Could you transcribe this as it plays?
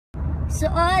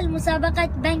سؤال مسابقة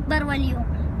بنك بروة اليوم: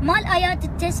 ما الآيات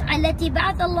التسع التي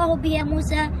بعث الله بها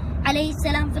موسى عليه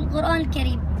السلام في القرآن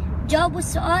الكريم؟ جاوبوا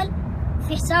السؤال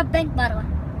في حساب بنك بروة.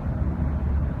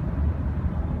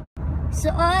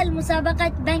 سؤال مسابقة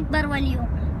بنك بروة اليوم: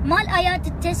 ما الآيات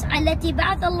التسع التي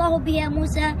بعث الله بها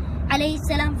موسى عليه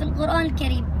السلام في القرآن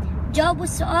الكريم؟ جاوبوا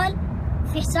السؤال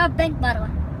في حساب بنك بروة.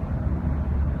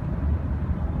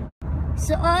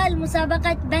 سؤال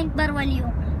مسابقة بنك بروة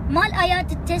اليوم: ما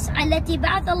الآيات التسع التي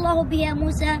بعث الله بها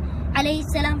موسى عليه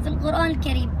السلام في القرآن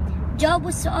الكريم؟ جاوبوا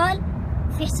السؤال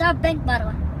في حساب بنك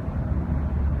بروة.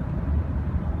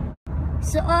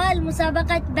 سؤال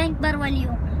مسابقة بنك بروة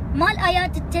اليوم: ما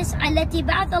الآيات التسع التي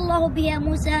بعث الله بها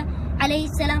موسى عليه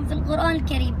السلام في القرآن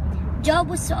الكريم؟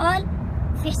 جاوبوا السؤال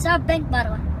في حساب بنك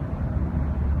بروة.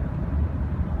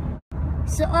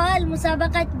 سؤال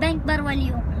مسابقة بنك بروة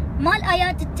اليوم: ما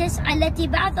الآيات التسع التي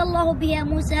بعث الله بها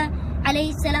موسى عليه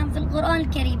السلام في القرآن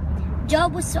الكريم؟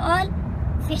 جاوبوا السؤال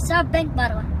في حساب بنك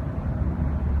بروة.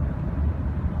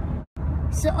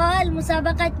 سؤال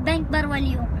مسابقة بنك بروة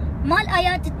اليوم: ما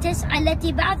الآيات التسع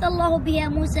التي بعث الله بها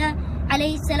موسى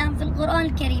عليه السلام في القرآن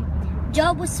الكريم؟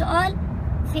 جاوبوا السؤال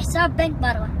في حساب بنك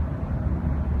بروة.